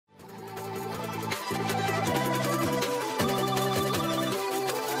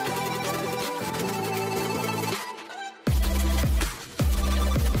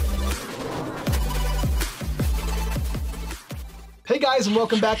guys, and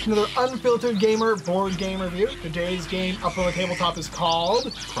welcome back to another Unfiltered Gamer board game review. Today's game up on the tabletop is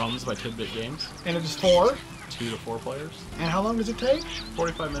called Crumbs by Tidbit Games. And it is for 2 to 4 players. And how long does it take?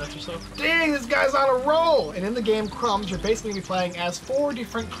 45 minutes or so. Dang, this guy's on a roll! And in the game Crumbs, you're basically going to be playing as 4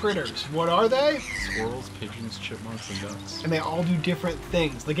 different critters. What are they? Squirrels, pigeons, chipmunks, and ducks. And they all do different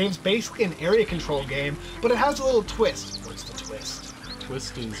things. The game's basically an area control game, but it has a little twist. What's the twist?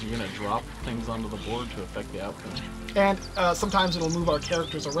 Twist is you're going to drop things onto the board to affect the outcome. And sometimes it'll move our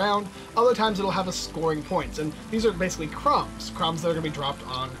characters around, other times it'll have us scoring points. And these are basically crumbs that are going to be dropped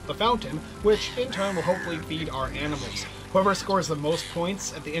on the fountain, which in turn will hopefully feed our animals. Whoever scores the most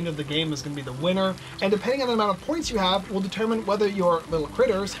points at the end of the game is going to be the winner, and depending on the amount of points you have will determine whether your little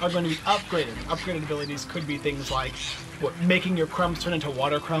critters are going to be upgraded. Upgraded abilities could be things like making your crumbs turn into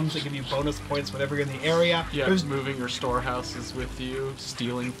water crumbs that give you bonus points whenever you're in the area. Yeah, moving your storehouses with you,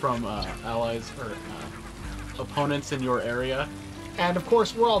 stealing from allies or opponents in your area. And of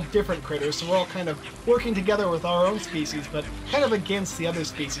course, we're all different critters, so we're all kind of working together with our own species, but kind of against the other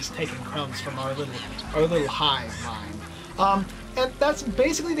species taking crumbs from our little hive mind. And that's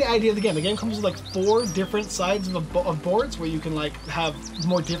basically the idea of the game. The game comes with like 4 different sides of boards where you can like have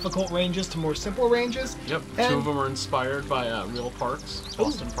more difficult ranges to more simple ranges. Yep, and 2 of them are inspired by real parks,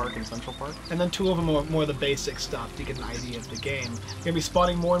 Boston Park and Central Park. And then 2 of them are more the basic stuff to get an idea of the game. You're going to be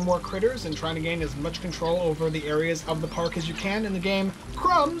spotting more and more critters and trying to gain as much control over the areas of the park as you can in the game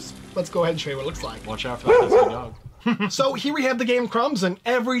Crumbs. Let's go ahead and show you what it looks like. Watch out for that pesky dog. So here we have the game Crumbs and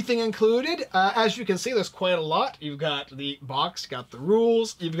everything included. As you can see, there's quite a lot. You've got the box, you've got the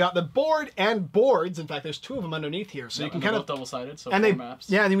rules, you've got the board and boards. In fact, there's 2 of them underneath here, so you can kind of double-sided, so and 4 maps.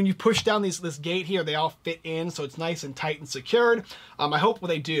 Yeah, and then when you push down this gate here, they all fit in, so it's nice and tight and secured. I hope what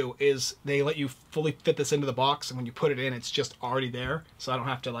they do is they let you fully fit this into the box, and when you put it in, it's just already there, so I don't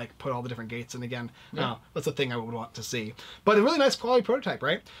have to like put all the different gates in again. Yeah. That's the thing I would want to see. But a really nice quality prototype,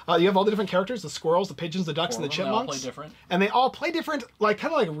 right? You have all the different characters: the squirrels, the pigeons, the ducks, and the chipmunks. They all play different. And they all play different, like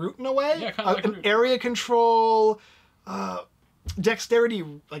kind of like Root in a way. Yeah, kind of like an Root. Area control, dexterity,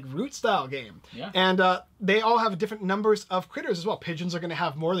 like Root style game. Yeah. And they all have different numbers of critters as well. Pigeons are going to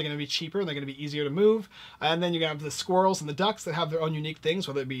have more. They're going to be cheaper. And they're going to be easier to move. And then you have the squirrels and the ducks that have their own unique things.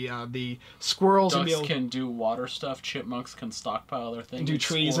 Whether it be the squirrels ducks can do water stuff. Chipmunks can stockpile their things. Do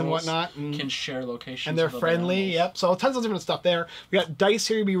trees and whatnot. And can share locations. And they're friendly. Yep. So tons of different stuff there. We got dice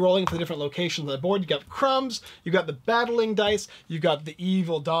here. You'll be rolling for the different locations on the board. You got Crumbs. You got the battling dice. You got the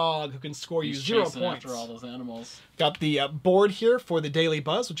evil dog who can score you 0 points. After all those animals. Got the board here for the Daily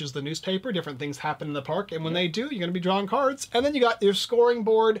Buzz, which is the newspaper. Different things happen in the park, and when they do, you're going to be drawing cards. And then you got your scoring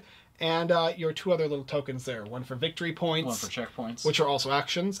board and your 2 other little tokens there. One for victory points. One for checkpoints. Which are also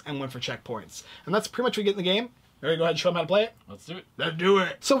actions, and one for checkpoints. And that's pretty much what you get in the game. Ready to go ahead and show them how to play it? Let's do it. Let's do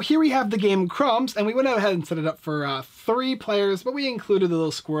it. So here we have the game Crumbs, and we went ahead and set it up for 3 players, but we included the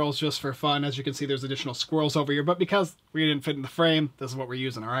little squirrels just for fun. As you can see, there's additional squirrels over here, but because we didn't fit in the frame, this is what we're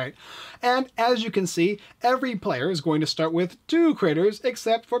using, all right? And as you can see, every player is going to start with 2 critters,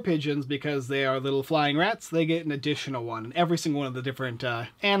 except for pigeons, because they are little flying rats. They get an additional one, and every single one of the different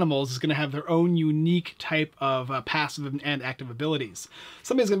animals is going to have their own unique type of passive and active abilities.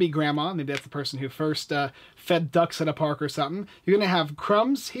 Somebody's going to be grandma, maybe that's the person who first fed ducks at a park or something. You're going to have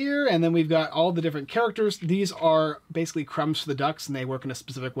Crumbs here, and then we've got all the different characters. These are basically crumbs for the ducks, and they work in a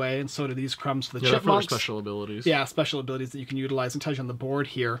specific way, and so do these crumbs for the chipmunks. For special abilities. Yeah, special abilities that you can utilize and touch on the board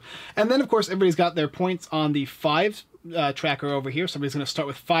here. And then, of course, everybody's got their points on the 5 tracker over here. Somebody's going to start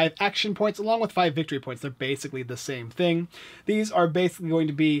with 5 action points along with 5 victory points. They're basically the same thing. These are basically going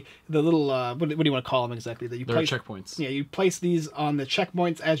to be the little, what do you want to call them exactly? That you They're checkpoints. Yeah, you place these on the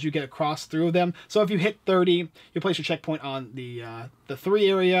checkpoints as you get across through them. So if you hit 30, you place your checkpoint on the 3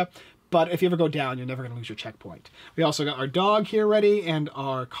 area. But if you ever go down, you're never going to lose your checkpoint. We also got our dog here ready and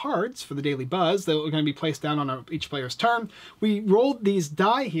our cards for the Daily Buzz that are going to be placed down on each player's turn. We rolled these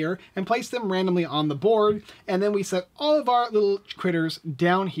die here and placed them randomly on the board, and then we set all of our little critters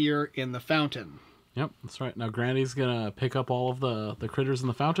down here in the fountain. Yep, that's right. Now Granny's going to pick up all of the critters in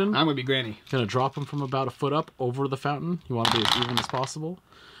the fountain. I'm going to be Granny. Going to drop them from about a foot up over the fountain. You want to be as even as possible.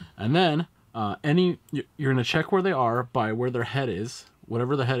 And then you're going to check where they are by where their head is.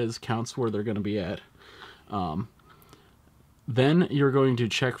 Whatever the head is counts where they're going to be at. Then you're going to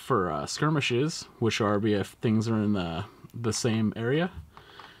check for skirmishes, which are if things are in the same area.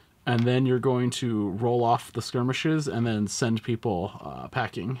 And then you're going to roll off the skirmishes and then send people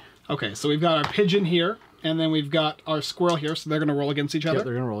packing. Okay, so we've got our pigeon here, and then we've got our squirrel here, so they're going to roll against each other? Yeah,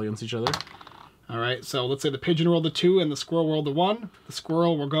 they're going to roll against each other. All right, so let's say the pigeon rolled a 2 and the squirrel rolled a 1. The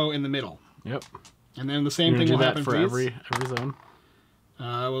squirrel will go in the middle. Yep. And then the same thing will happen for for every zone.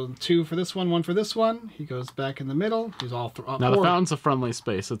 Well, 2 for this one, 1 for this one. He goes back in the middle. He's all now the fountain's a friendly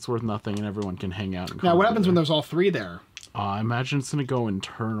space. It's worth nothing, and everyone can hang out. And now, what happens when there's all 3 there? I imagine it's going to go in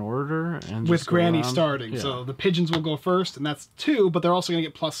turn order. And with just Granny around. starting. Yeah. So the pigeons will go first, and that's 2, but they're also going to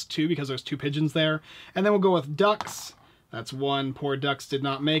get +2 because there's 2 pigeons there. And then we'll go with ducks. That's 1. Poor ducks did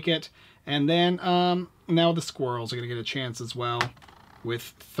not make it. And then now the squirrels are going to get a chance as well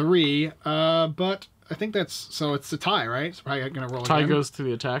with 3. But I think that's... So it's a tie, right? So probably going to roll tie again. goes to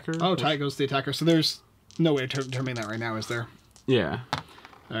the attacker. Oh, tie goes to the attacker. So there's no way to determine that right now, is there? Yeah.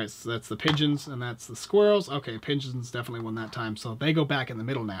 All right, so that's the pigeons, and that's the squirrels. Okay, pigeons definitely won that time, so they go back in the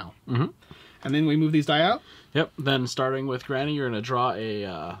middle now. Mm-hmm. And then we move these die out? Yep, then starting with Granny, you're going to draw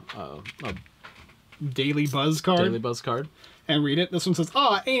a Daily Buzz card. Daily Buzz card. And read it. This one says,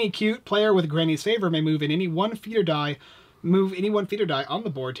 ain't he cute? Player with Granny's favor may move in any one feeder die on the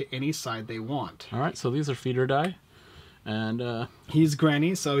board to any side they want. All right, so these are feeder die. And he's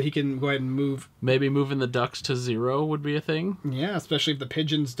Granny, so he can go ahead and move. Maybe moving the ducks to 0 would be a thing. Yeah, especially if the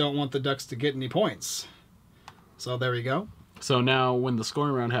pigeons don't want the ducks to get any points. So there we go. So now when the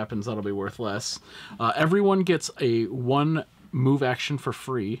scoring round happens, that'll be worth less. Everyone gets a 1 move action for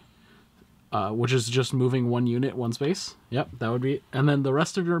free, which is just moving 1 unit, 1 space. Yep, that would be it. And then the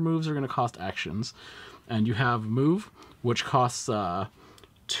rest of your moves are going to cost actions. And you have move, which costs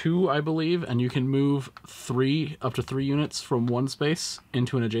 2, I believe, and you can move up to 3 units from 1 space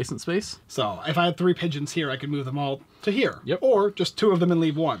into an adjacent space. So if I had 3 pigeons here, I could move them all to here. Yep. Or just 2 of them and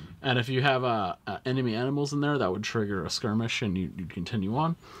leave 1. And if you have enemy animals in there, that would trigger a skirmish, and you'd continue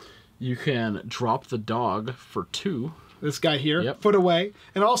on. You can drop the dog for 2. This guy here, Yep. foot away.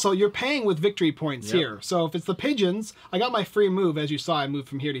 And also, you're paying with victory points Yep. here. So if it's the pigeons, I got my free move. As you saw, I moved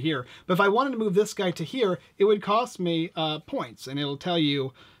from here to here. But if I wanted to move this guy to here, it would cost me points. And it'll tell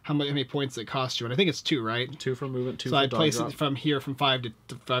you how many points it costs you. And I think it's 2, right? 2 for movement, 2 so for I'd dog place drop. it from here from 5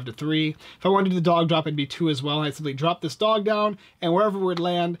 to 3. If I wanted to do the dog drop, it'd be 2 as well. I'd simply drop this dog down, and wherever it would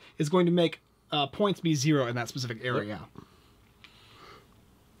land is going to make points be 0 in that specific area. Yep.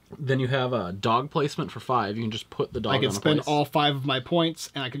 Then you have a dog placement for 5. You can just put the dog on a I can spend place. all 5 of my points,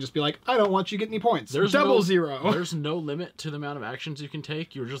 and I can just be like, I don't want you to get any points. There's Double no, 0. There's no limit to the amount of actions you can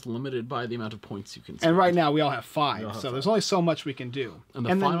take. You're just limited by the amount of points you can spend. And right now we all have 5, all have so 5. there's only so much we can do. And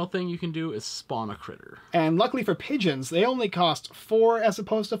the final thing you can do is spawn a critter. And luckily for pigeons, they only cost 4 as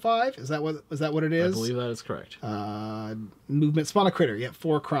opposed to 5. Is that what it is? I believe that is correct. Movement, spawn a critter. Yeah,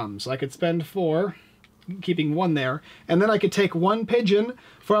 4 crumbs. So I could spend 4, keeping 1 there, and then I could take 1 pigeon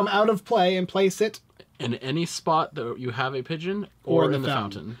from out of play and place it in any spot that you have a pigeon, or in the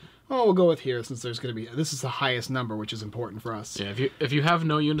fountain. Oh, we'll go with here since there's going to be... This is the highest number, which is important for us. Yeah, if you have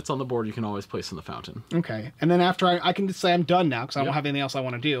no units on the board, you can always place in the fountain. Okay, and then after I can just say I'm done now because I don't have anything else I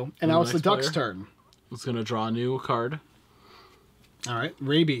want to do. And now it's the duck's turn. It's going to draw a new card. All right,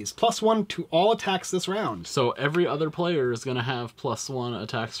 rabies. +1 to all attacks this round. So every other player is going to have +1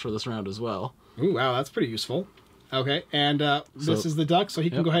 attacks for this round as well. Ooh, wow, that's pretty useful. Okay, and this is the duck, so he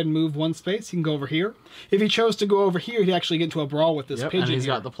can go ahead and move 1 space. He can go over here. If he chose to go over here, he'd actually get into a brawl with this pigeon and he's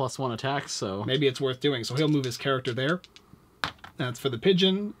here. got the +1 attacks, so... Maybe it's worth doing. So he'll move his character there. That's for the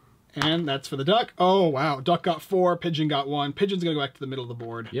pigeon, and that's for the duck. Oh, wow. Duck got 4, pigeon got 1. Pigeon's going to go back to the middle of the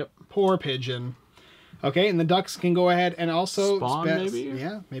board. Yep. Poor pigeon. Okay, and the ducks can go ahead and also... Spawn, maybe?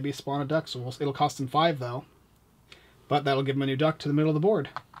 Yeah, maybe spawn a duck, so it'll cost him 5, though. But that'll give him a new duck to the middle of the board.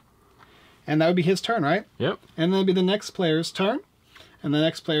 And that would be his turn, right? Yep. And then it'd be the next player's turn. And the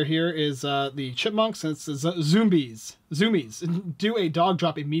next player here is the chipmunks, and it's the zoomies. Zoomies. Do a dog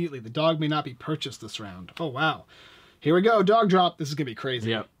drop immediately. The dog may not be purchased this round. Oh, wow. Here we go. Dog drop. This is going to be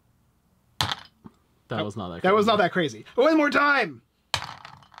crazy. Yep. That was not that crazy. That was not that crazy. One more time.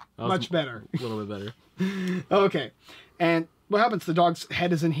 Much better. A little bit better. Okay. And what happens? The dog's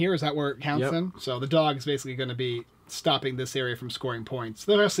head is in here. Is that where it counts in? So the dog is basically going to be stopping this area from scoring points.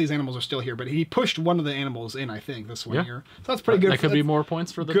 The rest of these animals are still here, but he pushed one of the animals in, I think, this one here. So that's pretty good. That could be more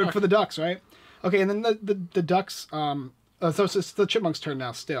points for the duck. Good for the ducks, right? Okay, and then the ducks... so it's the chipmunk's turn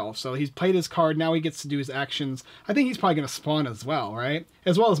now still. So he's played his card. Now he gets to do his actions. I think he's probably going to spawn as well, right?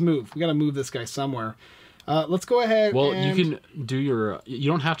 As well as move. We got to move this guy somewhere. Let's go ahead. Well, and... you can do your... You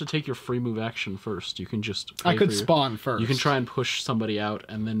don't have to take your free move action first. You can just... I could spawn first. You can try and push somebody out,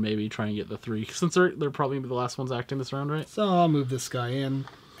 and then maybe try and get the 3. Since they're probably the last ones acting this round, right? So I'll move this guy in.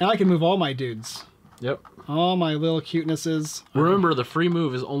 And I can move all my dudes. Yep. All my little cutenesses. Remember, the free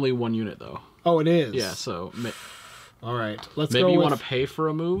move is only 1 unit, though. Oh, it is? Yeah, so... All right, let's maybe go you with... want to pay for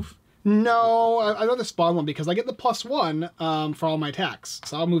a move? No, I'd rather spawn one because I get the +1 for all my attacks.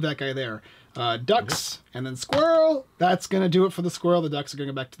 So I'll move that guy there. Ducks, and then squirrel. That's going to do it for the squirrel. The ducks are going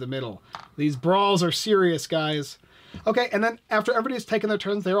to go back to the middle. These brawls are serious, guys. Okay, and then after everybody's taken their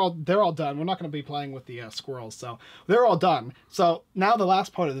turns, they're all done. We're not going to be playing with the squirrels, so they're all done. So now the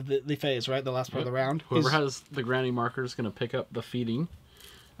last part of the phase, right? The last part of the round. Whoever has the granny marker is going to pick up the feeding,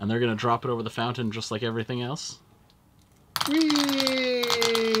 and they're going to drop it over the fountain just like everything else. Whee!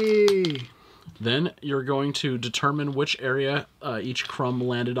 Then you're going to determine which area each crumb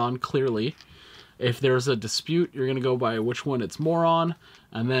landed on clearly. If there's a dispute, you're going to go by which one it's more on,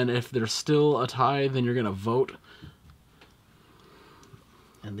 and then if there's still a tie, then you're going to vote.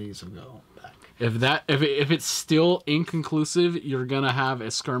 And these will go back. If it's still inconclusive, you're going to have a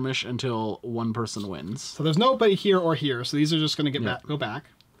skirmish until one person wins. So there's nobody here or here, so these are just going to go back.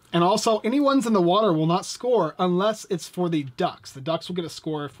 And also, any ones in the water will not score unless it's for the ducks. The ducks will get a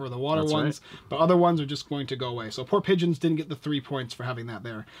score for the water ones, but other ones are just going to go away. So poor pigeons didn't get the 3 points for having that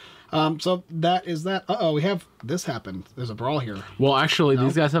there. So that is that. Uh-oh, we have this happened. There's a brawl here. Well, actually,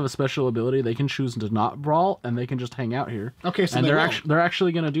 these guys have a special ability. They can choose to not brawl, and they can just hang out here. Okay, so and they're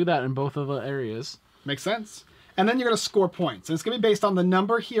actually going to do that in both of the areas. Makes sense. And then you're going to score points. And it's going to be based on the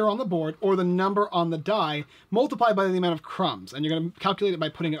number here on the board or the number on the die multiplied by the amount of crumbs. And you're going to calculate it by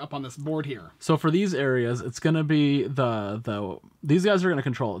putting it up on this board here. So for these areas, it's going to be these guys are going to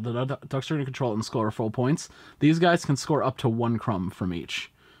control it. The ducks are going to control it and score full points. These guys can score up to 1 crumb from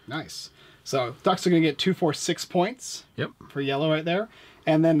each. Nice. So ducks are going to get 2, 4, 6 points. Yep. For yellow right there.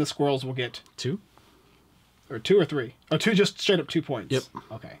 And then the squirrels will get 2. Or 2 or 3. Oh, 2, just straight up 2 points. Yep.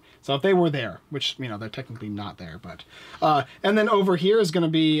 Okay. So if they were there, which, you know, they're technically not there, but... and then over here is going to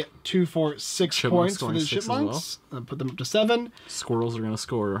be 2, 4, 6 points for the chipmunks. Well. Put them up to 7. Squirrels are going to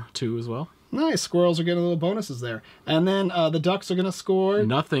score 2 as well. Nice. Squirrels are getting little bonuses there. And then the ducks are going to score...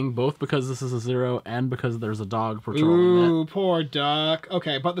 Nothing, both because this is a 0 and because there's a dog patrolling Ooh, poor duck.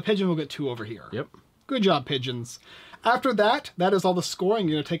 Okay, but the pigeon will get 2 over here. Yep. Good job, pigeons. After that, that is all the scoring.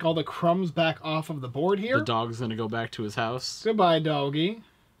 You're going to take all the crumbs back off of the board here. The dog's going to go back to his house. Goodbye, doggy.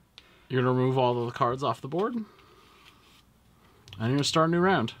 You're going to remove all of the cards off the board. And you're going to start a new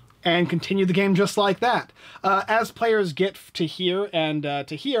round. And continue the game just like that. As players get to here and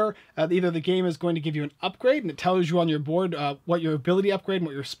to here, either the game is going to give you an upgrade, and it tells you on your board what your ability upgrade and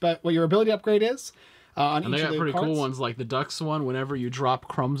what your ability upgrade is. On and they got pretty cool ones, like the ducks one. Whenever you drop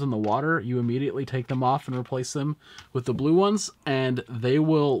crumbs in the water, you immediately take them off and replace them with the blue ones, and they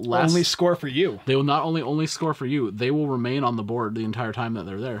will only score for you. They will not only score for you, they will remain on the board the entire time that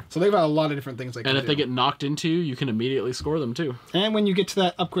they're there. So they've got a lot of different things they can do. And if they get knocked into you, you can immediately score them too. And when you get to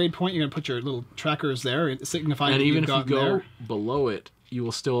that upgrade point, you're going to put your little trackers there, signifying and that even if you go there. below it, you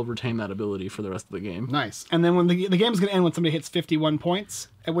will still retain that ability for the rest of the game. Nice. And then when the game's going to end when somebody hits 51 points,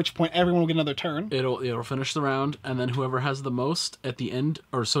 at which point everyone will get another turn. It'll finish the round, and then whoever has the most at the end,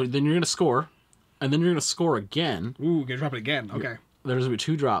 so then you're going to score, and then you're going to score again. Ooh, going to drop it again. Okay. There's going to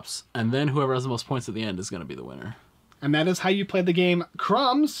be 2 drops, and then whoever has the most points at the end is going to be the winner. And that is how you play the game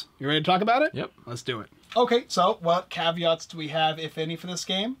Crumbs. You ready to talk about it? Yep. Let's do it. Okay, so what caveats do we have, if any, for this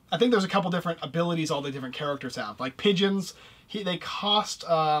game? I think there's a couple different abilities all the different characters have. Like pigeons, they cost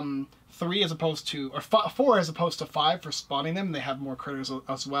 3 as opposed to, or 4 as opposed to 5 for spawning them. They have more critters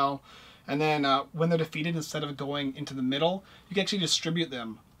as well. And then when they're defeated, instead of going into the middle, you can actually distribute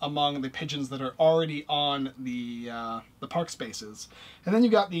them among the pigeons that are already on the park spaces. And then you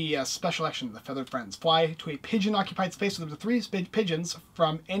got the special action, the Feathered Friends. Fly to a pigeon-occupied space with up to 3 pigeons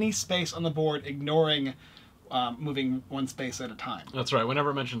from any space on the board, ignoring moving 1 space at a time. That's right.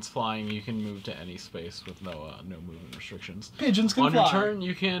 Whenever it mentions flying, you can move to any space with no movement restrictions. Pigeons can fly. On fly. your turn,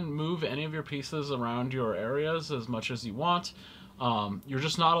 you can move any of your pieces around your areas as much as you want. You're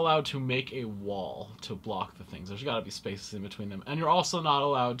just not allowed to make a wall to block the things. There's got to be spaces in between them. And you're also not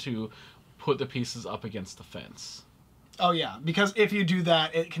allowed to put the pieces up against the fence. Oh, yeah. Because if you do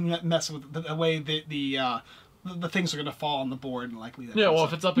that, it can mess with the way the things are going to fall on the board and likely... Yeah, well,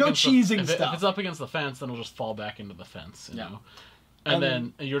 if it's up against cheesing stuff. If it's up against the fence, then it'll just fall back into the fence, you know? And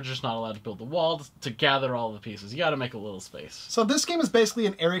then you're just not allowed to build the wall to gather all the pieces. You got to make a little space. So this game is basically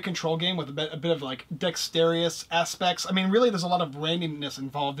an area control game with a bit of like dexterous aspects. I mean, really, there's a lot of randomness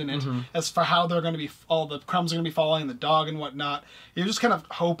involved in it as for how they're going to be, all the crumbs are going to be falling, the dog and whatnot. You're just kind of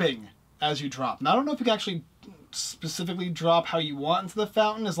hoping as you drop. Now, I don't know if you can actually specifically drop how you want into the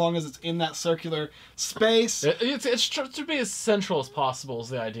fountain as long as it's in that circular space. It's to be as central as possible is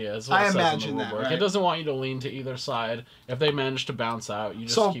the idea. Is I imagine that, right? It doesn't want you to lean to either side. If they manage to bounce out, you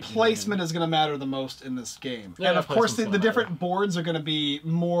just keep placement is going to matter the most in this game. Yeah, and of course the different boards are going to be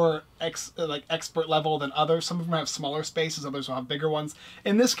more expert level than others. Some of them have smaller spaces, others will have bigger ones.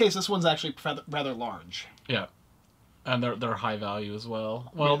 In this case, this one's actually rather large. Yeah. And they're high value as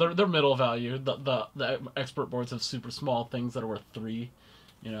well. Well, they're middle value. The expert boards have super small things that are worth 3,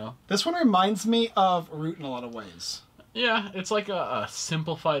 you know. This one reminds me of Root in a lot of ways. Yeah, it's like a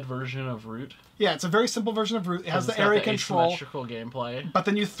simplified version of Root. Yeah, it's a very simple version of Root. It has the area control, asymmetrical gameplay. but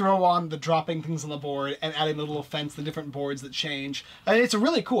then you throw on the dropping things on the board and adding the little fence, the different boards that change. And it's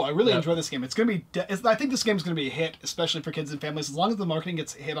really cool. I really enjoy this game. It's going to be. I think this game's going to be a hit, especially for kids and families. As long as the marketing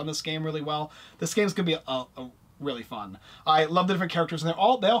gets hit on this game really well, this game's going to be a really fun. I love the different characters, and they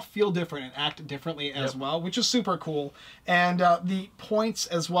all feel different and act differently as well, which is super cool. And the points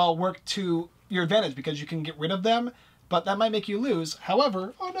as well work to your advantage because you can get rid of them, but that might make you lose.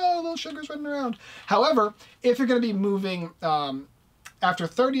 However, oh no, little sugar's running around. However, if you're going to be moving after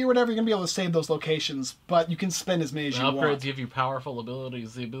 30 or whatever, you're going to be able to save those locations, but you can spend as many as you want. Upgrades give you powerful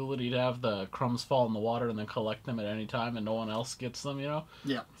abilities. The ability to have the crumbs fall in the water and then collect them at any time and no one else gets them, you know?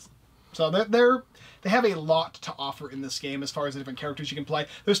 Yeah. So they have a lot to offer in this game as far as the different characters you can play.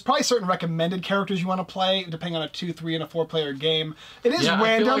 There's probably certain recommended characters you want to play, depending on a 2, 3, and a 4-player game. It is random.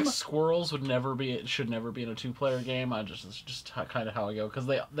 I feel like squirrels should never be in a 2-player game. It's just kind of how I go, because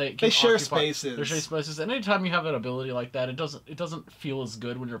they share spaces. They share spaces, and anytime you have an ability like that, it doesn't feel as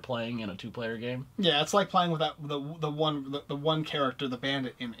good when you're playing in a 2-player game. Yeah, it's like playing with the one character, the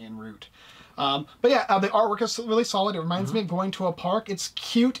bandit in Root. But yeah, the artwork is really solid. It reminds me of going to a park. It's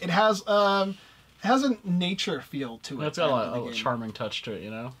cute. It has a nature feel to it. It's got a charming touch to it,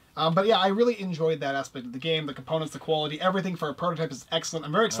 you know? But yeah, I really enjoyed that aspect of the game. The components, the quality, everything for a prototype is excellent.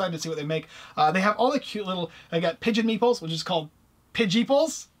 I'm very excited to see what they make. They have all the cute little... They got pigeon meeples, which is called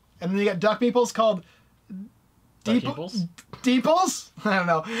Pidgeeples. And then you got duck meeples called... Deeples? I don't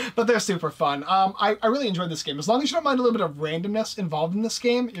know, but they're super fun. I really enjoyed this game. As long as you don't mind a little bit of randomness involved in this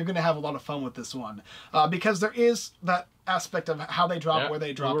game, you're going to have a lot of fun with this one. Because there is that aspect of how they drop, where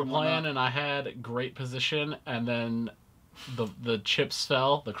they drop. We were playing, and I had great position, and then the chips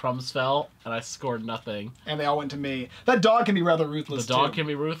fell, the crumbs fell, and I scored nothing. And they all went to me. That dog can be rather ruthless, The dog can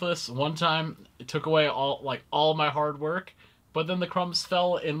be ruthless. One time, it took away all my hard work, but then the crumbs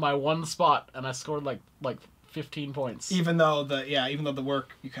fell in my one spot, and I scored like 15 points. Even though the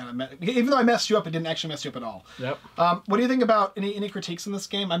work you kind of even though I messed you up, it didn't actually mess you up at all. Yep. What do you think about any critiques in this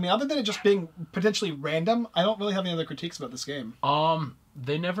game? I mean, other than it just being potentially random, I don't really have any other critiques about this game.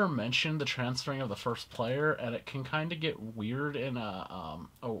 They never mentioned the transferring of the first player, and it can kind of get weird in a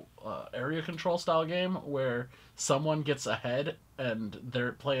area control style game where someone gets ahead and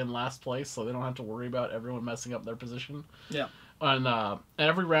they're playing last place, so they don't have to worry about everyone messing up their position. Yeah. And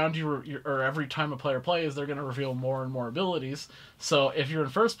every round or every time a player plays, they're going to reveal more and more abilities. So if you're in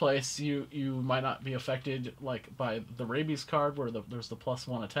first place, you might not be affected by the rabies card where there's the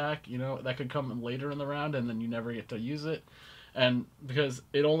 +1 attack. You know, that could come later in the round, and then you never get to use it. And because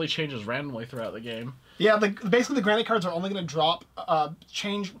it only changes randomly throughout the game. Yeah, basically the granite cards are only going to drop,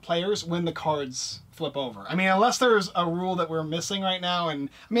 change players when the cards flip over. I mean, unless there's a rule that we're missing right now, and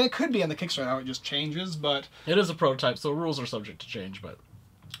I mean, it could be in the Kickstarter how it just changes, but... It is a prototype, so rules are subject to change, but...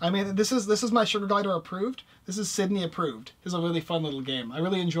 I mean, this is my Sugar Glider approved. This is Sydney approved. This is a really fun little game. I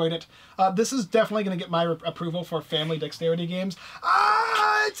really enjoyed it. This is definitely going to get my approval for family dexterity games.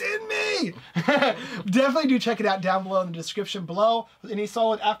 Ah, it's in me! Definitely do check it out down below in the description below. Any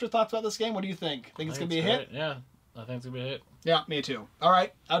solid afterthoughts about this game? What do you think? Think it's going to be a hit? Yeah, I think it's going to be a hit. Yeah, me too. All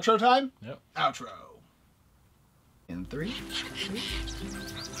right, outro time? Yep. Outro. In 3, 2...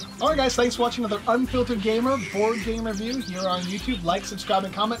 Alright guys, thanks for watching another Unfiltered Gamer board game review here on YouTube. Like, subscribe,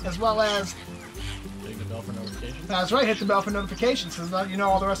 and comment, as well as... Hit the bell for notifications. That's right, hit the bell for notifications, because you know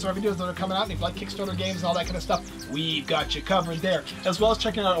all the rest of our videos that are coming out, and if you like Kickstarter games and all that kind of stuff, we've got you covered there. As well as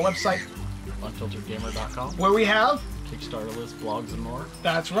checking out our website, unfilteredgamer.com, where we have... Kickstarter list, blogs, and more.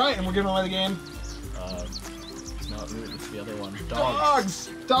 That's right, and we're giving away the game... No, it's the other one. Dogs,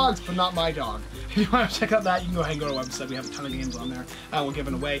 but not my dog. If you want to check out that, you can go ahead and go to our website. We have a ton of games on there. We're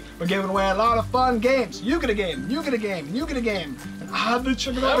giving away a lot of fun games. You get a game. You get a game. You get a game. And the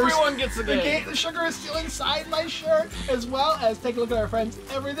sugar. Everyone gets a game. The sugar is still inside my shirt, as well as take a look at our friends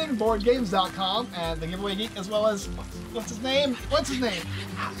everything boardgames.com and the giveaway geek, as well as what's his name?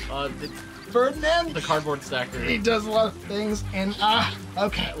 Ferdinand? The cardboard stacker. He does a lot of things, and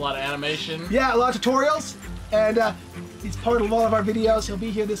okay. A lot of animation. Yeah, a lot of tutorials, and he's part of all of our videos. He'll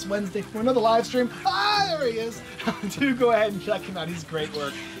be here this Wednesday for another live stream. There he is. Do go ahead and check him out. He's great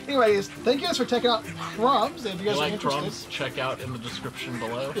work. Anyways, thank you guys for checking out Crumbs. If you guys are interested. Crumbs, check out in the description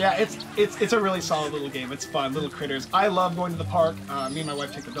below. Yeah, it's a really solid little game. It's fun, little critters. I love going to the park. Me and my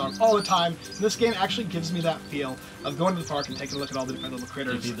wife take the dog all the time. And this game actually gives me that feel of going to the park and taking a look at all the different little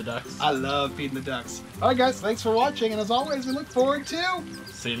critters. You feed the ducks? I love feeding the ducks. All right, guys, thanks for watching, and as always, we look forward to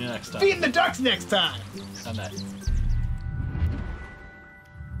seeing you next time. Feeding the ducks next time. And that.